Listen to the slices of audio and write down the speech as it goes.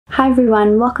Hi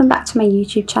everyone, welcome back to my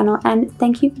YouTube channel and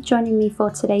thank you for joining me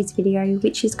for today's video,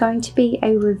 which is going to be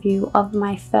a review of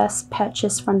my first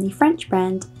purchase from the French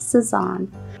brand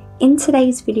Sezane. In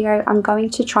today's video, I'm going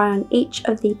to try on each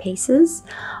of the pieces.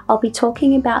 I'll be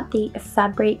talking about the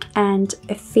fabric and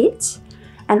fit,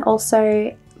 and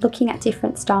also looking at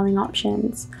different styling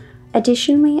options.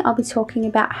 Additionally, I'll be talking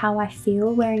about how I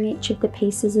feel wearing each of the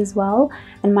pieces as well,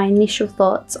 and my initial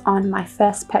thoughts on my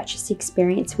first purchase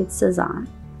experience with Sezane.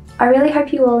 I really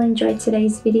hope you all enjoyed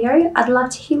today's video. I'd love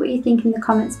to hear what you think in the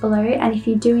comments below, and if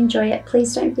you do enjoy it,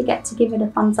 please don't forget to give it a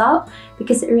thumbs up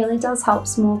because it really does help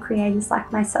small creators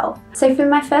like myself. So for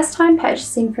my first time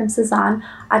purchasing from Sezane,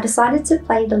 I decided to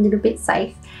play it a little bit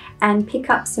safe and pick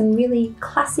up some really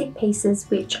classic pieces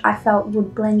which I felt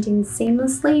would blend in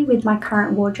seamlessly with my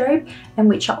current wardrobe and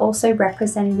which are also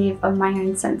representative of my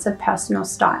own sense of personal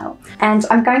style. And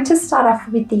I'm going to start off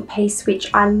with the piece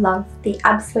which I love the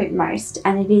absolute most,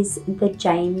 and it is the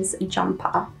James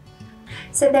jumper.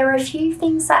 So there were a few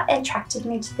things that attracted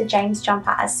me to the James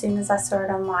jumper as soon as I saw it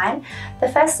online. The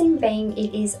first thing being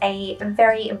it is a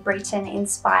very Britain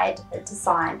inspired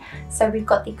design. So we've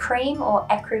got the cream or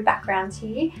ecru background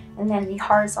here, and then the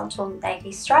horizontal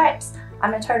navy stripes.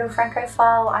 I'm a total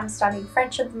Francophile, I'm studying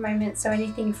French at the moment, so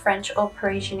anything French or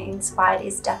Parisian inspired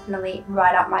is definitely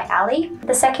right up my alley.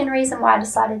 The second reason why I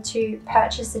decided to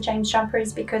purchase the James jumper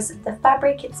is because the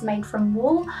fabric, it's made from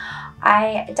wool.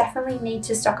 I definitely need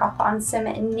to stock up on some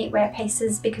knitwear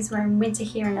pieces because we're in winter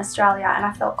here in Australia, and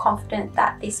I felt confident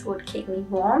that this would keep me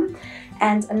warm.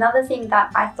 And another thing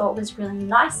that I thought was really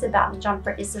nice about the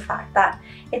jumper is the fact that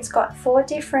it's got 4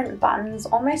 different buttons,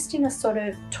 almost in a sort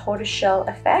of tortoiseshell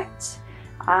effect.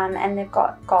 And they've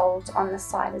got gold on the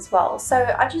side as well.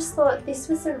 So I just thought this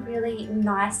was a really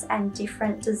nice and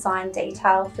different design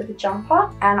detail for the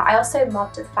jumper. And I also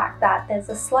loved the fact that there's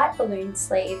a slight balloon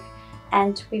sleeve,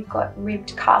 and we've got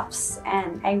ribbed cuffs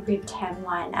and a ribbed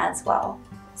hemline as well.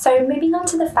 So moving on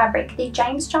to the fabric, the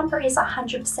James jumper is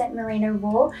 100% merino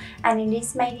wool and it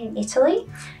is made in Italy.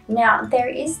 Now there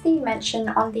is the mention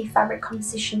on the fabric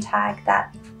composition tag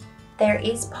that there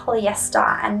is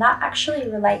polyester, and that actually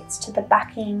relates to the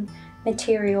backing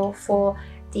material for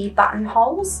the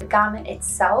buttonholes. The garment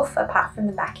itself, apart from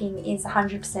the backing, is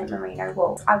 100% merino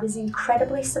wool. I was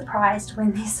incredibly surprised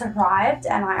when this arrived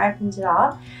and I opened it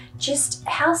up, just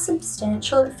how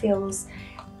substantial it feels.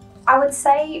 I would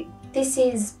say this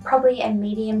is probably a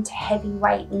medium to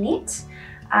heavyweight knit.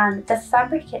 The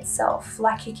fabric itself,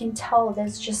 like you can tell,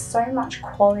 there's just so much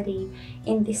quality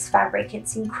in this fabric.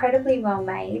 It's incredibly well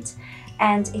made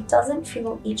and it doesn't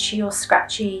feel itchy or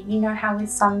scratchy. You know how with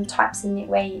some types of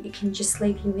knitwear it can just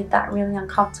leave you with that really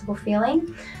uncomfortable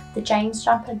feeling. The James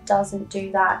jumper doesn't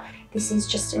do that. This is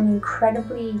just an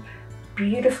incredibly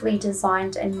beautifully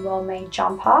designed and well-made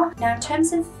jumper. Now in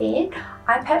terms of fit,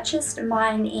 I purchased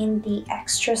mine in the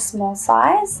extra small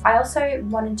size. I also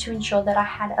wanted to ensure that I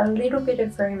had a little bit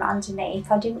of room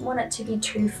underneath. I didn't want it to be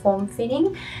too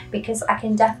form-fitting because I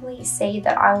can definitely see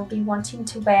that I will be wanting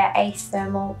to wear a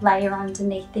thermal layer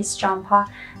underneath this jumper,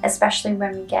 especially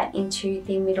when we get into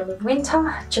the middle of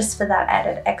winter, just for that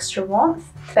added extra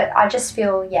warmth. But I just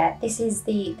feel, yeah, this is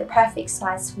the perfect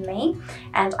size for me,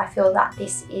 and I feel that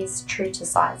this is true to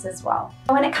size as well.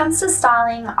 When it comes to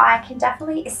styling, I can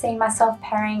definitely see myself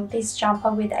pairing this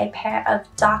jumper with a pair of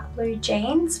dark blue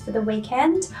jeans for the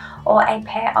weekend or a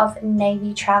pair of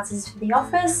navy trousers for the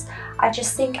office. I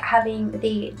just think having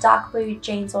the dark blue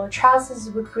jeans or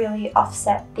trousers would really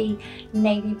offset the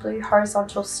navy blue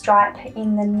horizontal stripe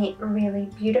in the knit really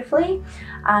beautifully.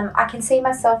 I can see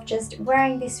myself just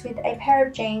wearing this with a pair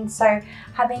of jeans, so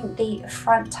having the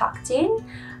front tucked in,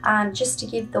 just to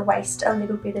give the waist a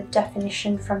little bit of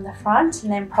definition from the front,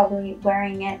 and then probably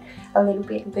wearing it a little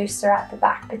bit looser at the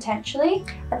back potentially.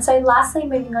 And so lastly,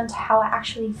 moving on to how I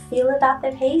actually feel about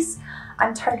the piece,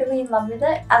 I'm totally in love with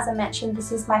it. As I mentioned,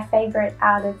 this is my favorite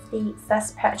out of the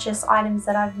first purchase items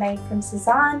that I've made from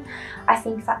Sezane. I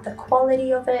think that the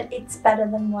quality of it, it's better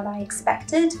than what I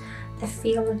expected. The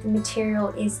feel of the material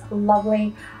is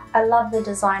lovely. I love the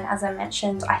design, as I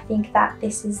mentioned. I think that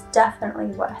this is definitely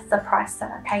worth the price that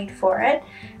I paid for it.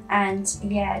 And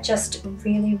yeah, just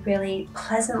really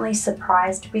pleasantly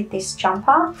surprised with this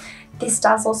jumper. This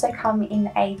does also come in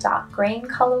a dark green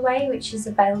colorway, which is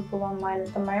available online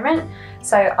at the moment.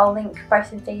 So I'll link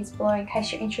both of these below in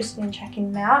case you're interested in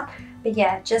checking them out. But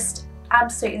yeah, just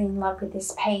absolutely in love with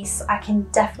this piece. I can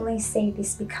definitely see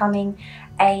this becoming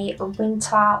a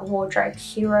winter wardrobe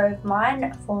hero of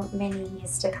mine for many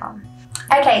years to come.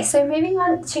 Okay, so moving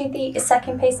on to the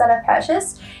second piece that I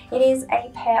purchased, it is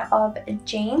a pair of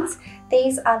jeans.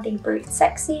 These are the Brute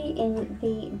Sexy in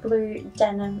the blue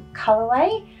denim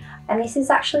colorway. And this is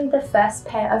actually the first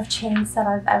pair of jeans that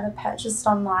I've ever purchased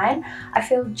online. I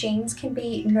feel jeans can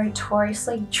be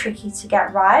notoriously tricky to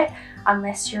get right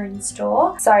unless you're in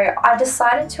store. So I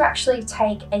decided to actually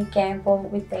take a gamble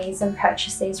with these and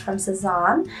purchase these from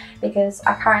Sezane because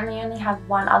I currently only have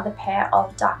one other pair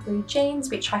of dark blue jeans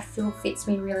which I feel fits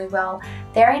me really well.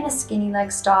 They're in a skinny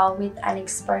leg style with an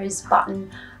exposed button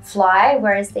fly,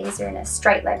 whereas these are in a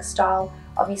straight leg style.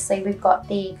 Obviously we've got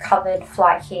the covered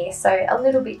fly here, so a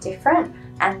little bit different,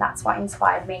 and that's what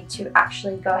inspired me to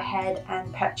actually go ahead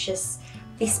and purchase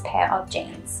this pair of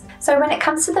jeans. So when it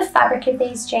comes to the fabric of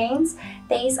these jeans,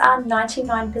 these are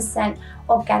 99%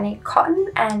 organic cotton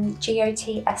and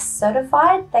GOTS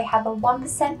certified. They have a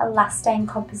 1% elastane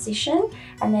composition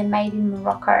and they're made in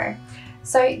Morocco.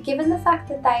 So given the fact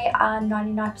that they are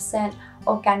 99%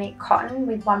 organic cotton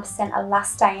with 1%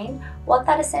 elastane, what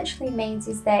that essentially means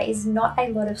is there is not a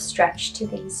lot of stretch to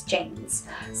these jeans.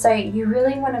 So you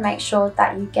really want to make sure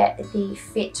that you get the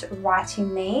fit right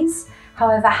in these.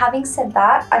 However, having said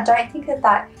that, I don't think that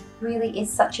that really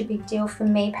is such a big deal for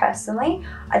me personally.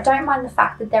 I don't mind the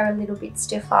fact that they're a little bit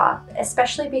stiffer,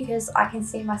 especially because I can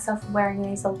see myself wearing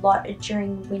these a lot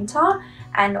during winter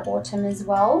and autumn as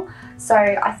well. So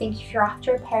I think if you're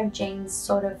after a pair of jeans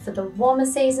sort of for the warmer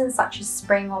seasons such as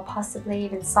spring or possibly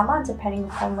even summer, depending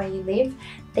upon where you live,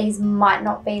 these might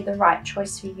not be the right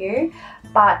choice for you.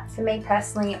 But for me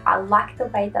personally, I like the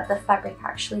way that the fabric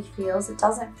actually feels. It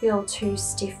doesn't feel too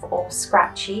stiff or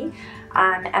scratchy,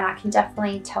 and I can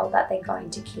definitely tell that they're going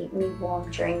to keep me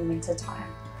warm during winter time.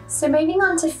 So moving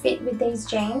on to fit with these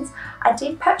jeans, I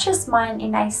did purchase mine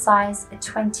in a size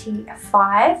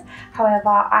 25. However,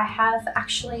 I have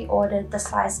actually ordered the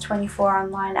size 24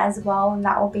 online as well, and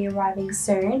that will be arriving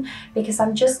soon because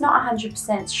I'm just not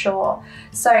 100% sure.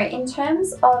 So in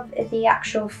terms of the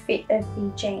actual fit of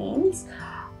the jeans,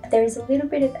 there is a little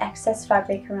bit of excess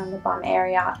fabric around the bum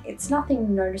area. It's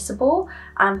nothing noticeable.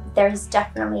 There is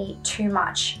definitely too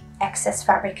much excess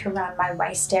fabric around my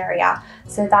waist area.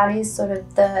 So that is sort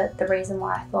of the reason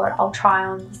why I thought I'll try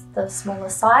on the smaller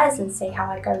size and see how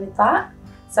I go with that.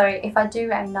 So if I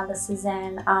do another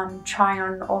Sezane try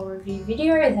on or review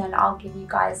video, then I'll give you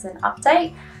guys an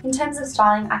update. In terms of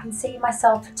styling, I can see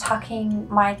myself tucking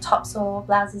my tops or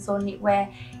blouses or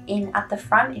knitwear in at the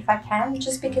front if I can,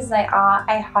 just because they are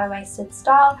a high-waisted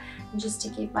style and just to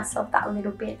give myself that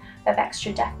little bit of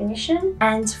extra definition.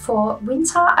 And for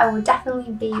winter, I will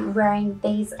definitely be wearing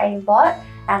these a lot,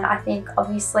 and I think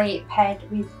obviously paired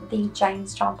with the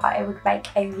jeans jumper, it would make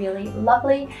a really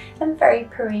lovely and very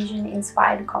Parisian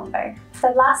inspired combo.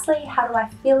 So lastly, how do I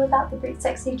feel about the Brute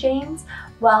Sexy jeans?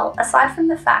 Well, aside from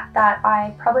the fact that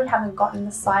I probably haven't gotten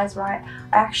the size right,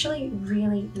 I actually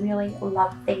really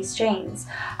love these jeans.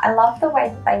 I love the way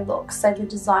that they look, so the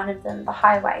design of them, the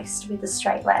high waist with the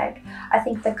straight leg. I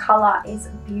think the colour is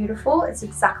beautiful. It's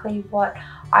exactly what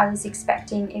I was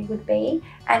expecting it would be.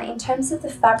 And in terms of the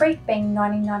fabric being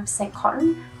 99%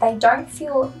 cotton, they don't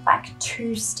feel like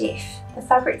too stiff. The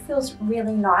fabric feels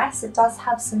really nice. It does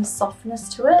have some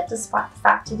softness to it despite the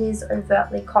fact it is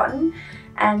overtly cotton.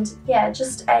 And yeah,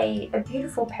 just a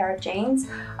beautiful pair of jeans.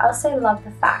 I also love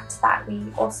the fact that we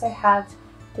also have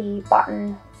the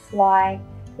button fly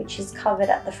which is covered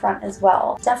at the front as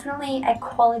well. Definitely a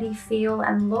quality feel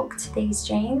and look to these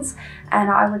jeans, and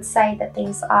I would say that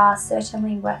these are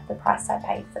certainly worth the price I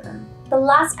paid for them. The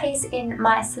last piece in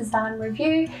my Sezane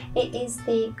review, it is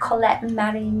the Colette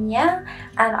Marinière,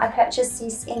 and I purchased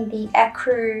this in the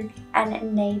ecru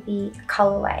and navy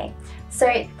colorway.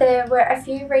 So there were a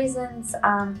few reasons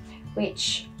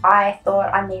which I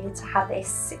thought I needed to have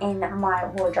this in my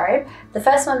wardrobe. The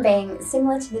first one being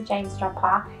similar to the jeans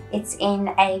jumper, it's in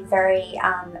a very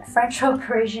French or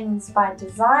Parisian inspired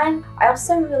design. I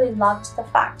also really loved the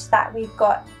fact that we've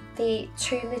got the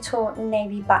two little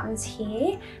navy buttons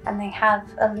here, and they have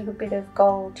a little bit of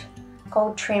gold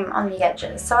trim on the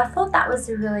edges. So I thought that was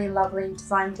a really lovely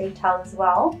design detail as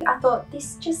well. I thought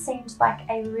this just seemed like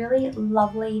a really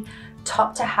lovely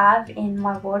top to have in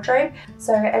my wardrobe.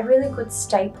 So a really good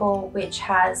staple which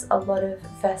has a lot of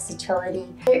versatility.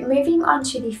 So moving on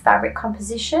to the fabric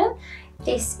composition,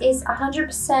 this is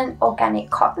 100% organic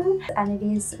cotton and it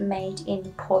is made in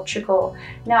Portugal.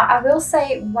 Now I will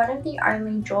say one of the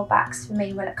only drawbacks for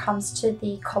me when it comes to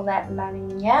the Colette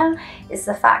Marinière is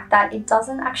the fact that it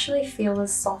doesn't actually feel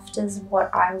as soft as what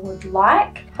I would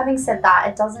like. Having said that,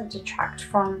 it doesn't detract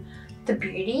from the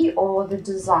beauty or the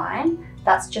design.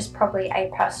 that's just probably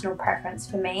a personal preference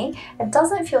for me. It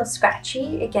doesn't feel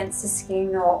scratchy against the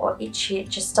skin or itchy. It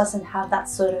just doesn't have that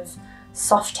sort of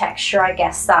soft texture, I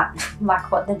guess, that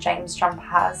like what the James jumper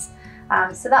has.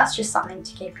 So that's just something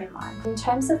to keep in mind. In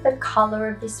terms of the color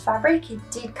of this fabric, it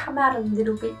did come out a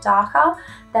little bit darker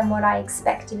than what I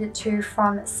expected it to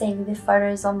from seeing the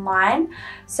photos online.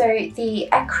 So the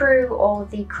ecru or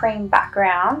the cream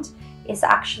background is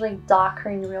actually darker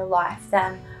in real life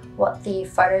than what the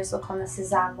photos look on the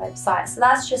Sezane website. So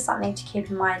that's just something to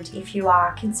keep in mind if you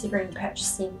are considering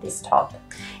purchasing this top.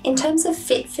 In terms of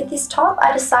fit for this top,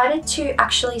 I decided to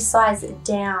actually size it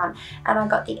down, and I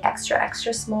got the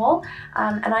extra small,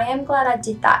 and I am glad I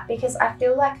did that because I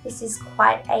feel like this is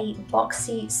quite a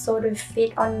boxy sort of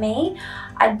fit on me.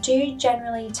 I do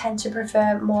generally tend to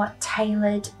prefer more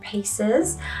tailored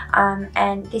pieces,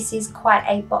 and this is quite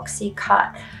a boxy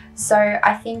cut. So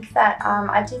I think that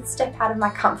I did step out of my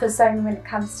comfort zone when it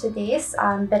comes to this,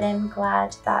 but I'm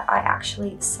glad that I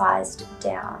actually sized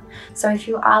down. So if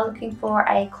you are looking for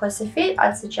a closer fit,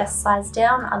 I'd suggest size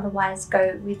down, otherwise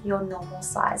go with your normal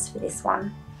size for this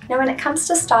one. Now when it comes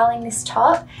to styling this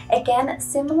top, again,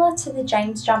 similar to the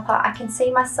James jumper, I can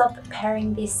see myself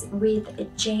pairing this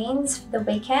with jeans for the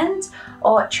weekend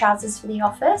or trousers for the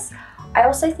office. I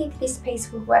also think this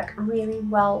piece would work really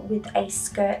well with a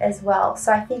skirt as well.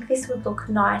 So I think this would look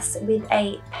nice with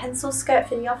a pencil skirt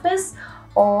for the office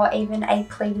or even a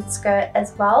pleated skirt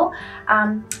as well.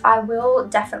 I will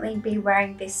definitely be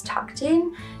wearing this tucked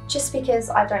in just because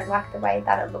I don't like the way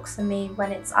that it looks for me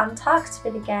when it's untucked,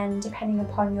 but again, depending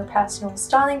upon your personal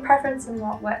styling preference and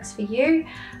what works for you.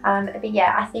 But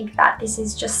yeah, I think that this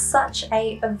is just such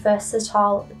a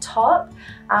versatile top,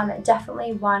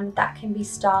 definitely one that can be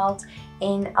styled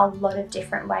in a lot of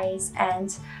different ways,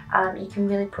 and you can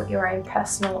really put your own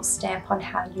personal stamp on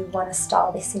how you want to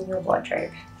style this in your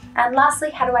wardrobe. And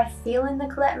lastly, how do I feel in the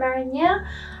Colette Marinière?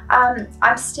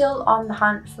 I'm still on the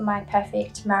hunt for my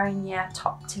perfect Marinière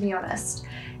top, to be honest.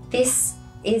 This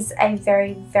is a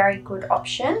very good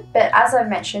option, but as I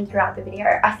mentioned throughout the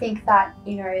video, I think that,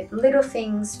 you know, little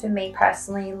things for me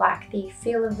personally, like the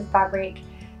feel of the fabric,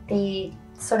 the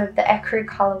sort of the ecru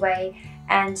colorway,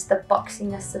 and the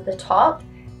boxiness of the top,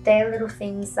 they're little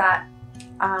things that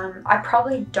I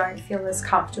probably don't feel as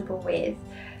comfortable with.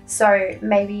 So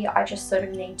maybe I just sort of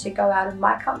need to go out of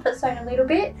my comfort zone a little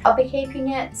bit. I'll be keeping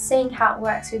it, seeing how it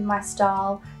works with my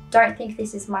style. Don't think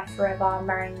this is my forever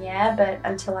Marinière, but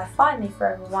until I find the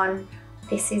forever one,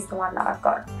 this is the one that I've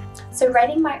got. So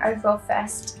rating my overall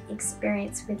first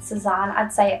experience with Sezane,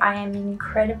 I'd say I am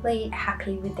incredibly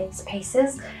happy with these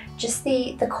pieces. Just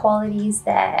the quality is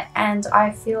there, and I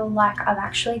feel like I've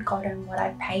actually gotten what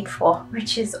I've paid for,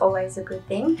 which is always a good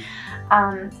thing.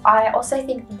 I also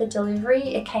think that the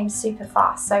delivery, it came super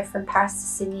fast. So from Paris to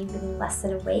Sydney within less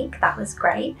than a week, that was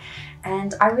great.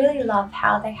 And I really love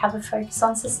how they have a focus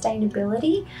on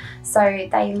sustainability. So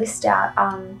they list out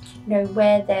you know,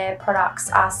 where their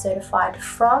products are certified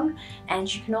from,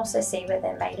 and you can also see where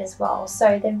they're made as well.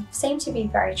 So they seem to be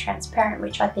very transparent,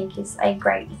 which I think is a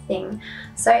great thing.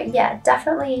 So yeah,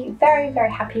 definitely very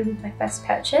happy with my first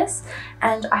purchase,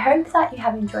 and I hope that you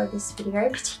have enjoyed this video,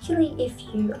 particularly if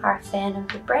you are a fan of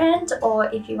the brand or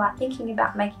if you are thinking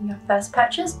about making your first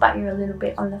purchase but you're a little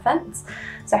bit on the fence.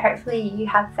 So hopefully you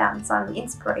have found some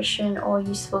inspiration or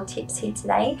useful tips here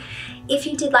today. If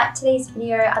you did like today's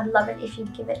video, I'd love it if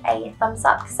you'd give it a thumbs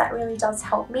up because that really does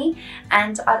help me,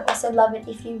 and I'd also love it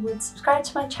if you would subscribe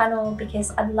to my channel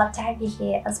because I'd love to have you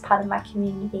here as part of my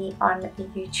community on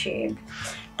YouTube.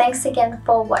 Thanks again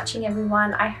for watching,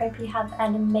 everyone. I hope you have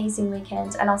an amazing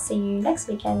weekend, and I'll see you next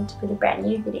weekend with a brand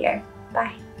new video.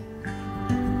 Bye.